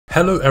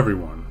Hello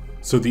everyone!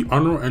 So the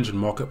Unreal Engine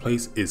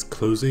marketplace is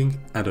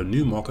closing and a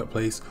new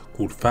marketplace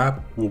called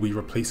FAB will be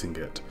replacing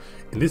it.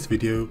 In this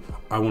video,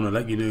 I want to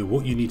let you know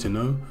what you need to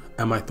know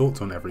and my thoughts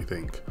on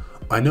everything.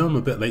 I know I'm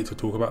a bit late to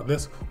talk about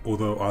this,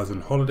 although I was on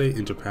holiday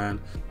in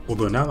Japan,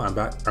 although now that I'm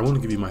back, I want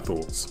to give you my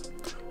thoughts.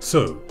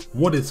 So,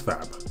 what is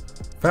FAB?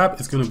 FAB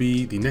is going to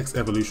be the next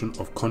evolution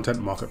of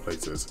content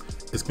marketplaces.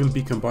 It's going to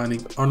be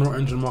combining Unreal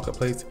Engine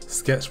Marketplace,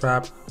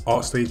 Sketchfab,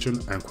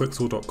 ArtStation and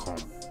Quixel.com.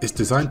 It's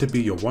designed to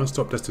be your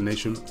one-stop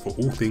destination for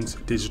all things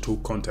digital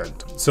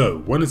content. So,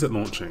 when is it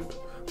launching?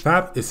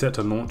 FAB is set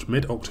to launch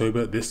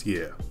mid-October this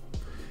year.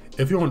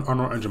 If you're an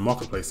Unreal Engine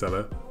Marketplace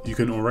seller, you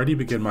can already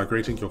begin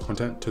migrating your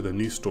content to the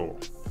new store.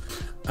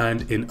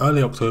 And in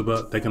early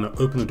October, they're going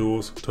to open the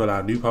doors to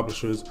allow new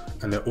publishers,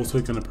 and they're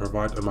also going to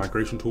provide a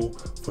migration tool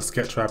for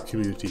Sketchfab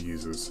community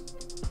users.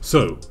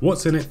 So,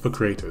 what's in it for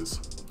creators?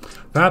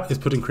 FAB is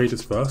putting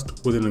creators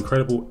first with an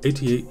incredible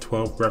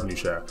 88/12 revenue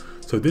share,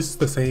 so this is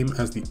the same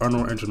as the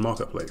Unreal Engine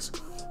Marketplace.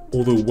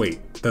 Although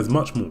wait, there's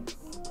much more.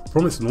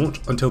 From its launch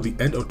until the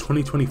end of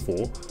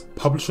 2024,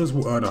 publishers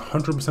will earn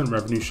 100%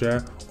 revenue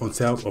share on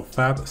sales of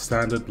FAB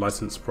standard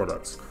licensed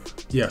products.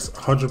 Yes,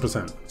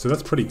 100%, so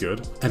that's pretty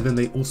good. And then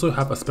they also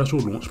have a special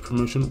launch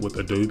promotion with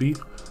Adobe.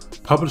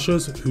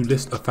 Publishers who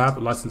list a FAB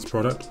licensed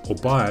product or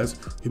buyers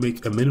who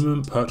make a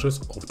minimum purchase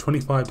of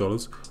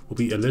 $25 will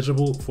be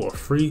eligible for a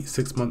free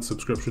 6-month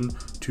subscription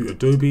to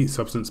Adobe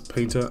Substance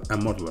Painter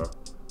and Modeler.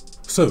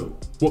 So,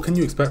 what can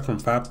you expect from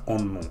FAB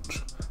on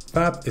launch?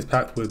 FAB is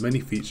packed with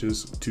many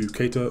features to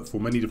cater for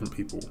many different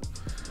people.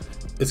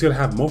 It's going to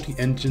have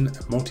multi-engine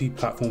and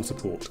multi-platform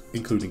support,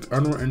 including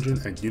Unreal Engine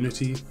and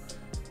Unity.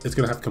 It's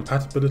going to have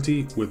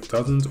compatibility with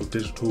dozens of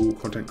digital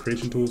content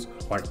creation tools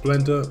like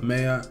Blender,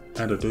 Maya,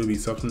 and Adobe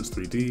Substance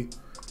 3D.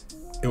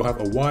 It will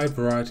have a wide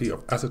variety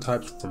of asset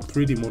types from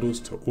 3D models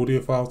to audio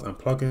files and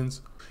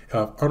plugins. It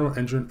will have Unreal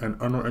Engine and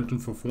Unreal Engine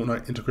for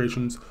Fortnite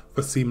integrations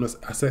for seamless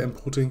asset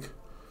importing.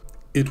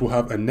 It will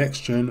have a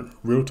next-gen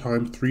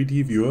real-time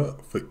 3D viewer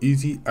for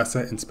easy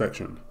asset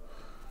inspection.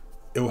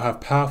 It will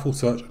have powerful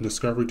search and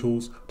discovery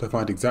tools to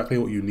find exactly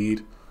what you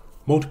need,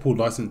 multiple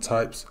license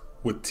types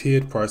with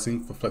tiered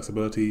pricing for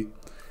flexibility.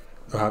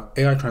 It will have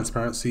AI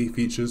transparency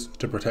features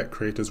to protect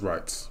creators'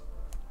 rights.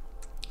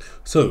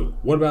 So,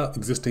 what about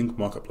existing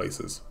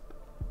marketplaces?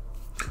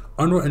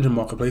 Unreal Engine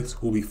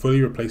Marketplace will be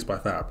fully replaced by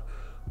FAB.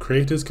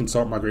 Creators can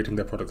start migrating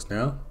their products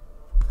now.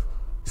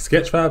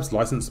 Sketchfab's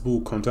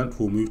licensable content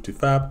will move to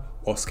FAB,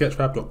 while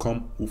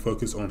Sketchfab.com will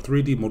focus on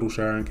 3D model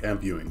sharing and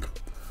viewing.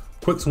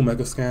 Quixel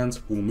Megascans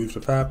will move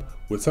to FAB,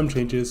 with some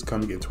changes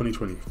coming in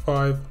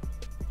 2025.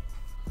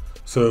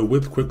 So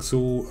with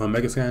Quixel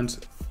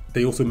Megascans,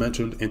 they also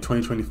mentioned in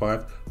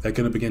 2025 they're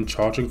going to begin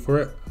charging for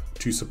it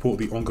to support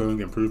the ongoing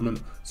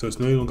improvement, so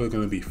it's no longer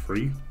going to be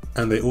free.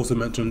 And they also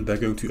mentioned they're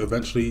going to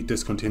eventually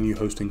discontinue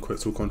hosting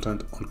Quixel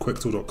content on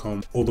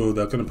Quixel.com, although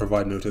they're going to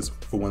provide notice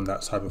for when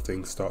that type of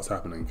thing starts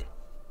happening.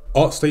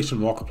 ArtStation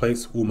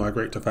Marketplace will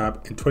migrate to FAB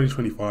in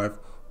 2025,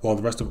 while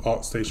the rest of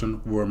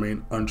ArtStation will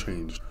remain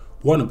unchanged.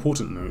 One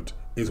important note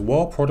is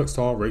while product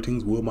style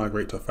ratings will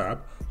migrate to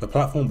FAB, the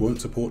platform won't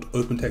support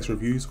open text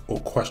reviews or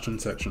question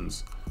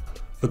sections.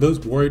 For those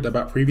worried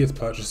about previous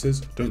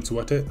purchases, don't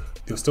sweat it,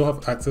 you'll still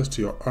have access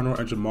to your Unreal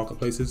Engine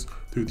marketplaces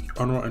through the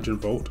Unreal Engine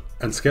Vault,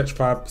 and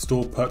Sketchfab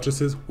store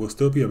purchases will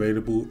still be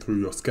available through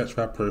your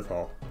Sketchfab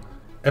profile.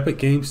 Epic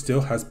Games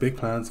still has big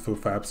plans for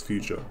FAB's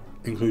future,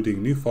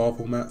 including new file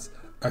formats,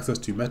 access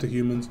to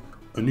metahumans,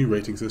 a new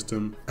rating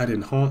system, and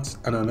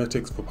enhanced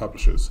analytics for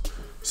publishers.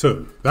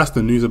 So that's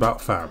the news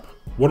about FAB.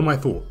 What are my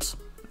thoughts?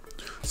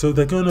 So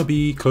they're going to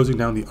be closing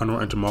down the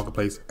Unreal Engine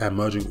Marketplace and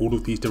merging all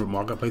of these different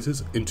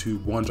marketplaces into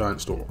one giant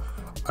store.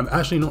 I'm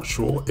actually not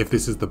sure if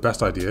this is the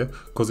best idea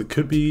because it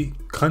could be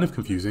kind of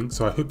confusing,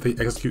 so I hope they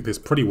execute this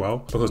pretty well,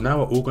 because now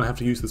we're all going to have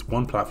to use this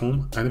one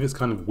platform, and if it's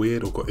kind of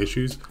weird or got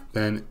issues,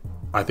 then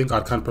I think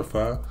I'd kind of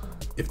prefer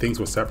if things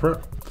were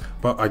separate,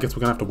 but I guess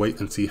we're going to have to wait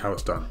and see how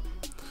it's done.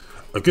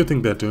 A good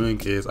thing they're doing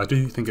is I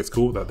do think it's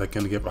cool that they're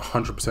going to give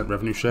 100%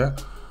 revenue share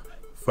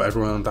for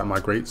everyone that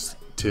migrates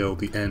till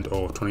the end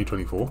of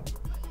 2024.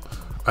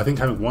 I think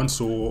having one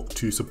store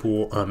to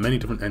support many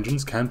different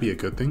engines can be a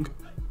good thing.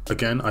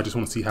 Again, I just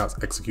want to see how it's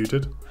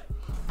executed.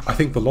 I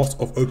think the loss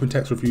of open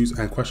text reviews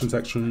and question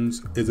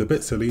sections is a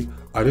bit silly.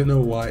 I don't know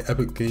why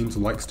Epic Games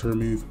likes to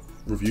remove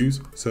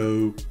reviews,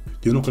 so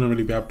you're not going to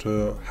really be able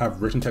to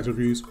have written text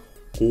reviews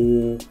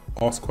or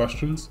ask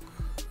questions.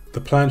 The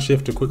planned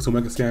shift to Quixel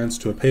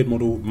Megascans to a paid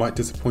model might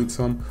disappoint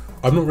some.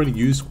 I've not really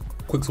used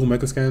Quixel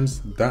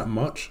Megascans that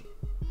much,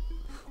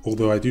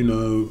 although I do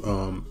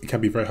know it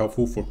can be very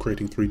helpful for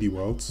creating 3D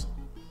worlds.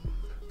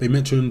 They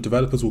mentioned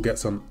developers will get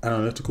some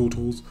analytical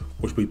tools,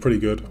 which will be pretty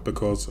good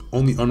because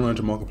on the Unreal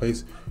Engine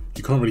Marketplace,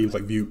 you can't really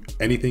view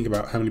anything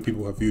about how many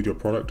people have viewed your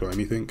product or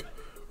anything,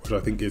 which I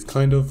think is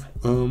kind of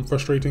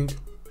frustrating.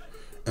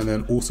 And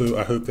then also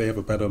I hope they have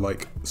a better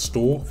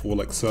store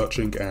for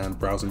searching and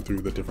browsing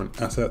through the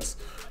different assets,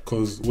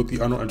 because with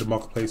the Unreal Engine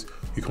Marketplace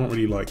you can't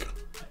really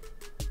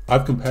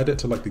I've compared it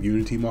to like the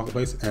Unity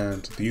marketplace,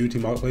 and the Unity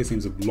marketplace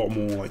seems a lot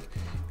more like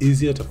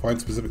easier to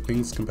find specific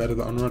things compared to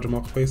the Unreal Engine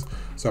marketplace.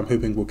 So I'm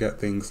hoping we'll get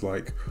things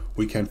like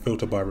we can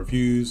filter by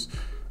reviews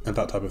and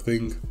that type of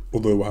thing,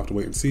 although we'll have to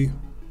wait and see.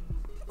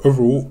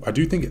 Overall, I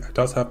do think it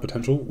does have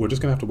potential. We're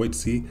just gonna have to wait to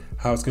see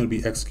how it's gonna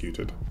be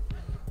executed.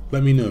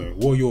 Let me know,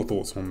 what are your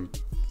thoughts on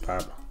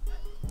FAB?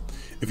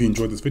 If you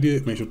enjoyed this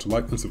video, make sure to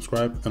like and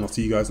subscribe, and I'll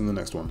see you guys in the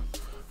next one.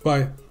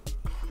 Bye.